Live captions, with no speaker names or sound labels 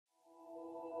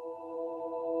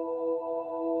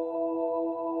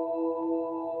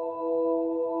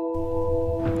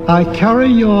I carry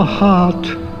your heart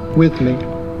with me.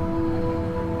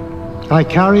 I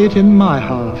carry it in my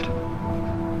heart.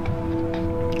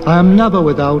 I am never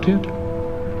without it.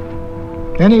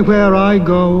 Anywhere I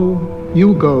go,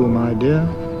 you go, my dear.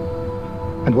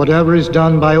 And whatever is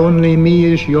done by only me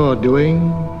is your doing,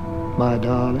 my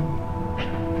darling.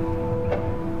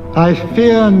 I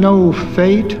fear no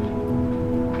fate,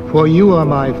 for you are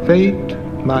my fate,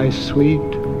 my sweet.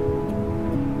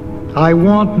 I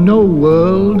want no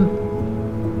world,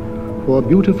 for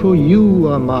beautiful you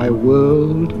are my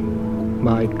world,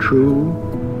 my true.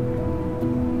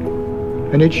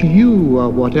 And it's you are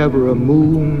whatever a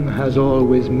moon has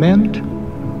always meant,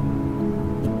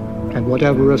 and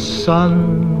whatever a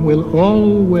sun will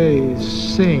always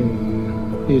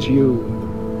sing is you.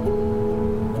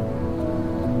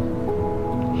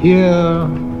 Here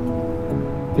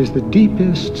is the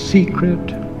deepest secret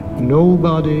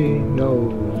nobody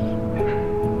knows.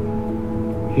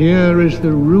 Here is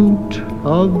the root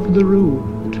of the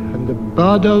root, and the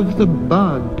bud of the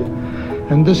bud,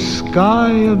 and the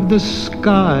sky of the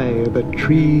sky of a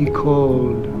tree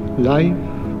called life,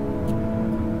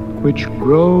 which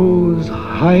grows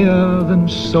higher than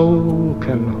soul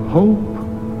can hope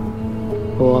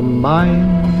or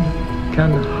mind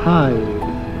can hide.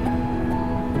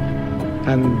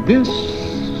 And this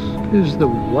is the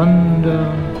wonder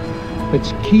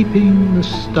that's keeping the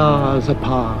stars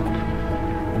apart.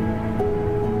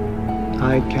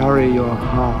 I carry your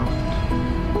heart.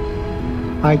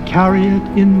 I carry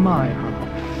it in my heart.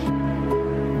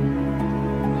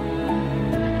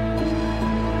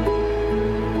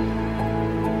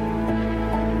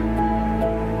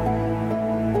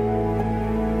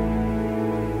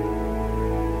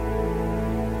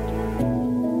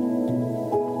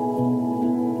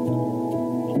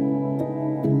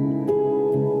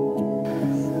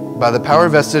 By the power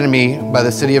vested in me by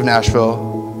the city of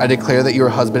Nashville, I declare that you are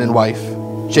husband and wife.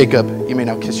 Jacob, you may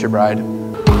now kiss your bride.